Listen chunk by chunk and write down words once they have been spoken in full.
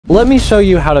Let me show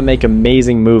you how to make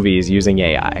amazing movies using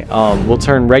AI. We'll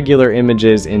turn regular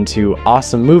images into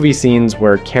awesome movie scenes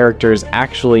where characters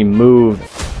actually move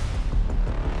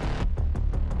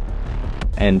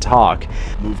and talk.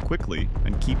 Move quickly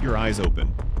and keep your eyes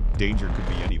open. Danger could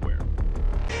be anywhere.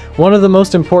 One of the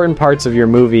most important parts of your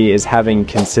movie is having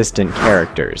consistent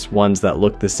characters, ones that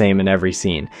look the same in every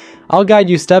scene. I'll guide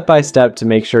you step by step to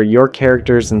make sure your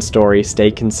characters and story stay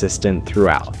consistent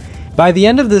throughout. By the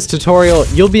end of this tutorial,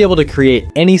 you'll be able to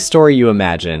create any story you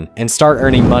imagine and start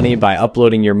earning money by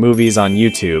uploading your movies on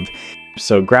YouTube.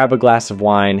 So grab a glass of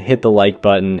wine, hit the like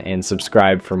button, and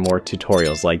subscribe for more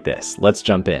tutorials like this. Let's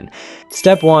jump in.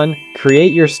 Step 1,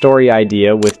 create your story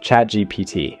idea with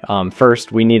ChatGPT.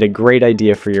 First, we need a great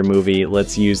idea for your movie.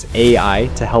 Let's use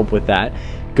AI to help with that.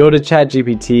 Go to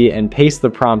ChatGPT and paste the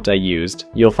prompt I used.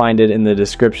 You'll find it in the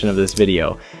description of this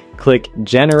video. Click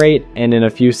generate, and in a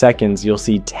few seconds, you'll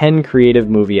see 10 creative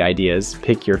movie ideas.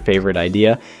 Pick your favorite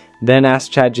idea. Then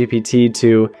ask ChatGPT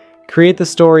to create the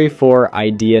story for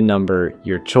idea number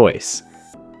your choice.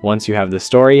 Once you have the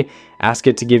story, ask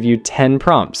it to give you 10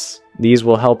 prompts. These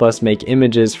will help us make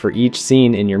images for each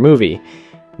scene in your movie.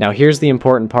 Now here's the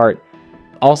important part.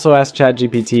 Also ask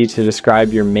ChatGPT to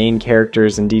describe your main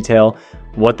characters in detail,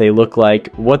 what they look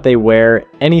like, what they wear,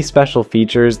 any special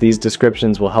features. These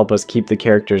descriptions will help us keep the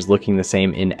characters looking the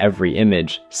same in every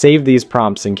image. Save these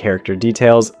prompts and character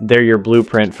details. They're your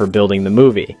blueprint for building the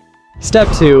movie. Step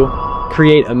 2,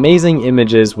 create amazing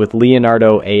images with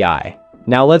Leonardo AI.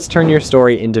 Now let's turn your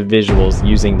story into visuals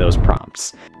using those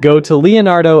prompts. Go to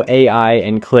Leonardo AI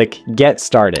and click Get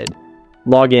Started.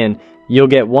 Log in. You'll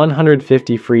get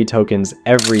 150 free tokens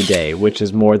every day, which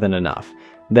is more than enough.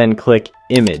 Then click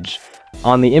Image.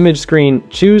 On the image screen,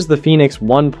 choose the Phoenix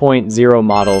 1.0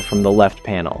 model from the left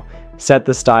panel. Set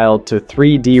the style to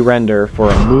 3D render for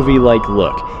a movie-like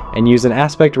look, and use an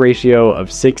aspect ratio of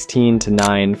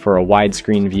 16:9 for a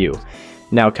widescreen view.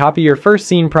 Now copy your first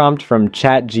scene prompt from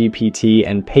ChatGPT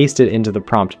and paste it into the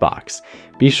prompt box.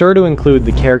 Be sure to include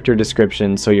the character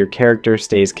description so your character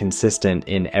stays consistent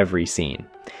in every scene.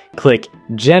 Click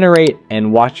Generate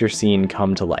and watch your scene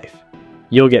come to life.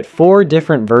 You'll get 4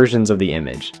 different versions of the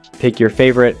image. Pick your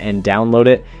favorite and download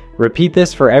it. Repeat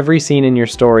this for every scene in your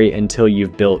story until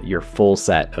you've built your full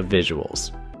set of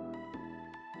visuals.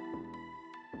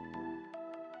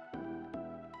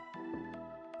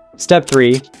 Step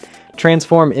 3,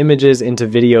 transform images into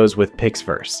videos with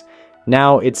Pixverse.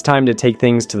 Now it's time to take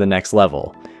things to the next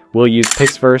level. We'll use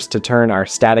Pixverse to turn our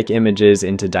static images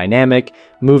into dynamic,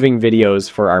 moving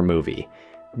videos for our movie.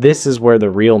 This is where the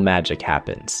real magic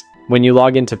happens. When you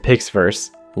log into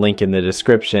Pixverse, link in the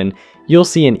description, you'll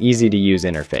see an easy-to-use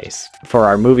interface. For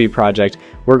our movie project,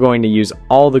 we're going to use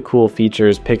all the cool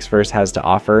features Pixverse has to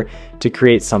offer to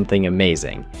create something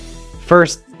amazing.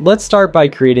 First, let's start by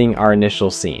creating our initial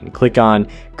scene. Click on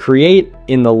Create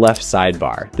in the left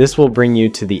sidebar. This will bring you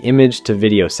to the Image to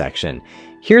Video section.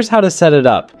 Here's how to set it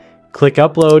up. Click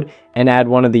Upload and add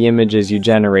one of the images you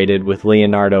generated with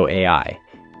Leonardo AI.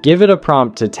 Give it a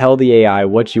prompt to tell the AI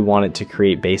what you want it to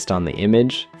create based on the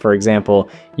image. For example,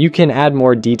 you can add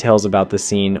more details about the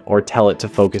scene or tell it to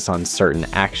focus on certain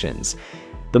actions.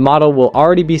 The model will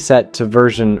already be set to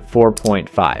version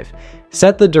 4.5.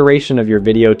 Set the duration of your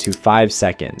video to 5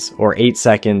 seconds, or 8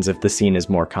 seconds if the scene is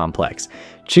more complex.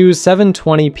 Choose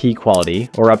 720p quality,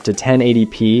 or up to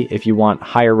 1080p if you want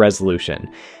higher resolution.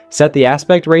 Set the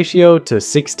aspect ratio to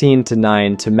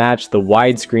 16:9 to match the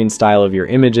widescreen style of your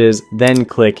images, then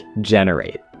click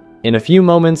Generate. In a few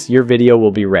moments, your video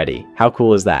will be ready. How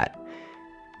cool is that?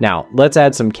 Now, let's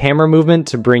add some camera movement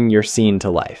to bring your scene to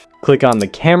life. Click on the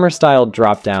Camera Style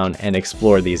dropdown and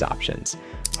explore these options.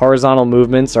 Horizontal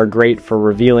movements are great for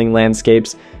revealing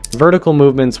landscapes. Vertical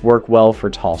movements work well for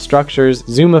tall structures.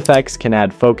 Zoom effects can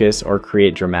add focus or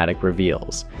create dramatic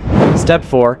reveals. Step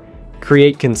 4.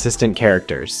 Create consistent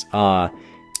characters.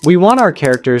 We want our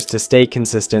characters to stay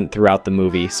consistent throughout the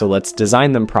movie, so let's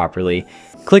design them properly.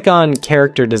 Click on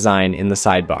Character Design in the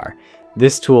sidebar.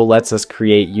 This tool lets us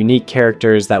create unique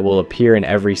characters that will appear in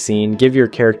every scene. Give your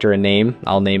character a name.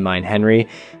 I'll name mine Henry.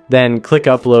 Then click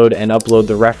Upload and upload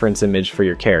the reference image for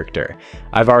your character.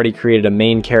 I've already created a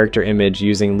main character image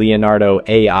using Leonardo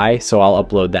AI, so I'll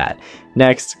upload that.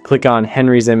 Next, click on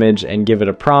Henry's image and give it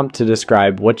a prompt to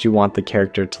describe what you want the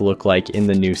character to look like in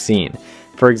the new scene.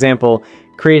 For example,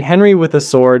 create Henry with a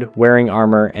sword, wearing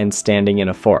armor, and standing in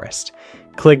a forest.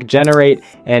 Click generate,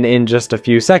 and in just a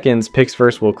few seconds,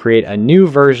 Pixverse will create a new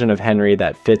version of Henry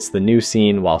that fits the new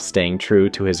scene while staying true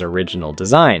to his original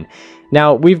design.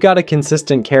 Now, we've got a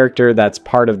consistent character that's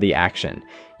part of the action.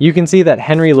 You can see that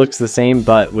Henry looks the same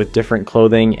but with different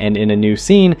clothing and in a new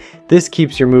scene. This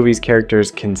keeps your movie's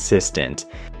characters consistent.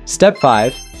 Step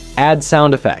 5. Add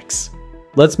sound effects.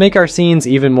 Let's make our scenes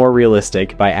even more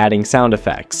realistic by adding sound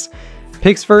effects.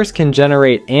 Pixverse can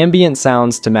generate ambient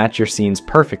sounds to match your scenes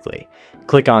perfectly.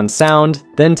 Click on Sound,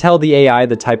 then tell the AI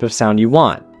the type of sound you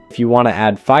want. If you want to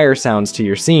add fire sounds to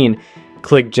your scene,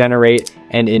 click Generate,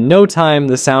 and in no time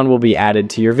the sound will be added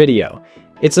to your video.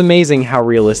 It's amazing how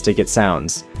realistic it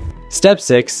sounds. Step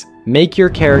 6. Make your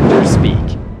characters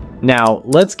speak. Now,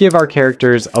 let's give our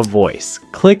characters a voice.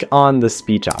 Click on the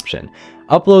speech option.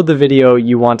 Upload the video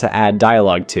you want to add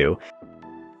dialogue to.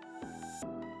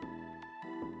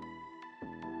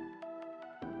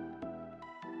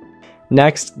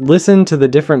 Next, listen to the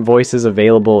different voices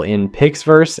available in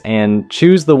Pixverse and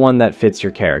choose the one that fits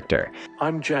your character.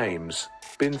 I'm James,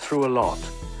 been through a lot.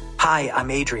 Hi,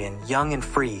 I'm Adrian, young and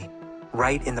free,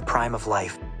 right in the prime of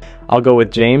life. I'll go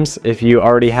with James. If you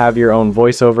already have your own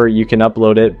voiceover, you can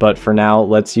upload it, but for now,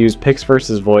 let's use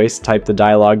Pixverse's voice. Type the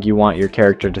dialogue you want your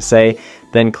character to say,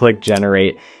 then click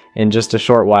generate. In just a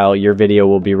short while, your video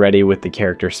will be ready with the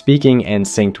character speaking and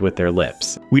synced with their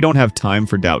lips. We don't have time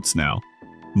for doubts now.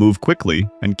 Move quickly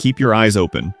and keep your eyes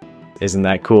open. Isn't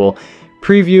that cool?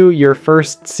 Preview your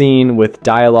first scene with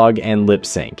dialogue and lip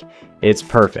sync. It's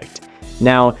perfect.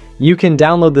 Now, you can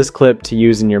download this clip to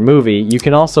use in your movie. You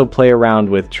can also play around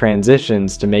with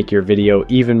transitions to make your video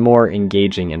even more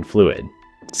engaging and fluid.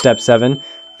 Step 7.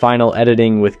 Final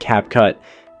editing with CapCut.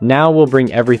 Now we'll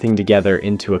bring everything together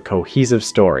into a cohesive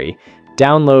story.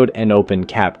 Download and open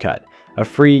CapCut, a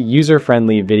free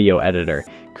user-friendly video editor.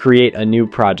 Create a new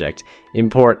project.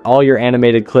 Import all your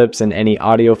animated clips and any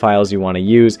audio files you want to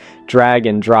use. Drag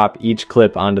and drop each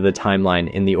clip onto the timeline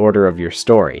in the order of your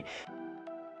story.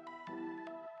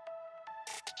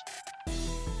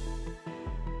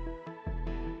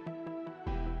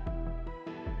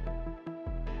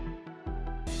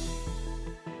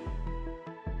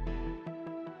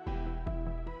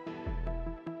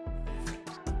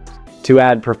 To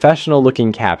add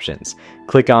professional-looking captions,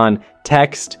 click on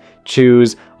Text,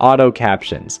 choose Auto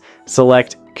Captions.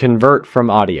 Select Convert from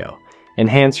Audio.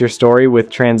 Enhance your story with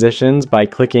transitions by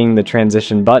clicking the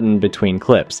transition button between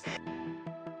clips.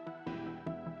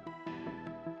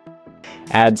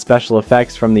 Add special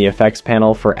effects from the effects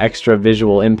panel for extra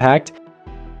visual impact.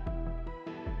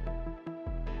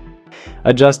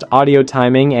 Adjust audio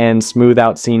timing and smooth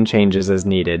out scene changes as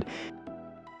needed.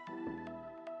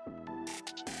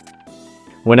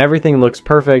 When everything looks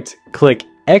perfect, click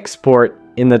Export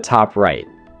in the top right.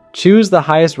 Choose the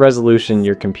highest resolution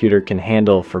your computer can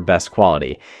handle for best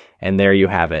quality. And there you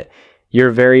have it.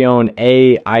 Your very own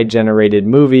AI-generated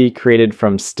movie created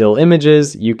from still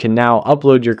images. You can now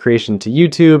upload your creation to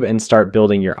YouTube and start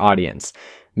building your audience.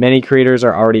 Many creators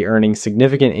are already earning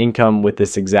significant income with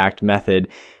this exact method.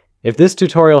 If this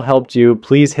tutorial helped you,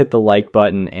 please hit the like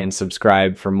button and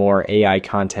subscribe for more AI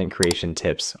content creation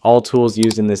tips. All tools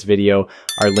used in this video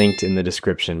are linked in the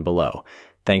description below.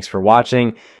 Thanks for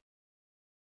watching.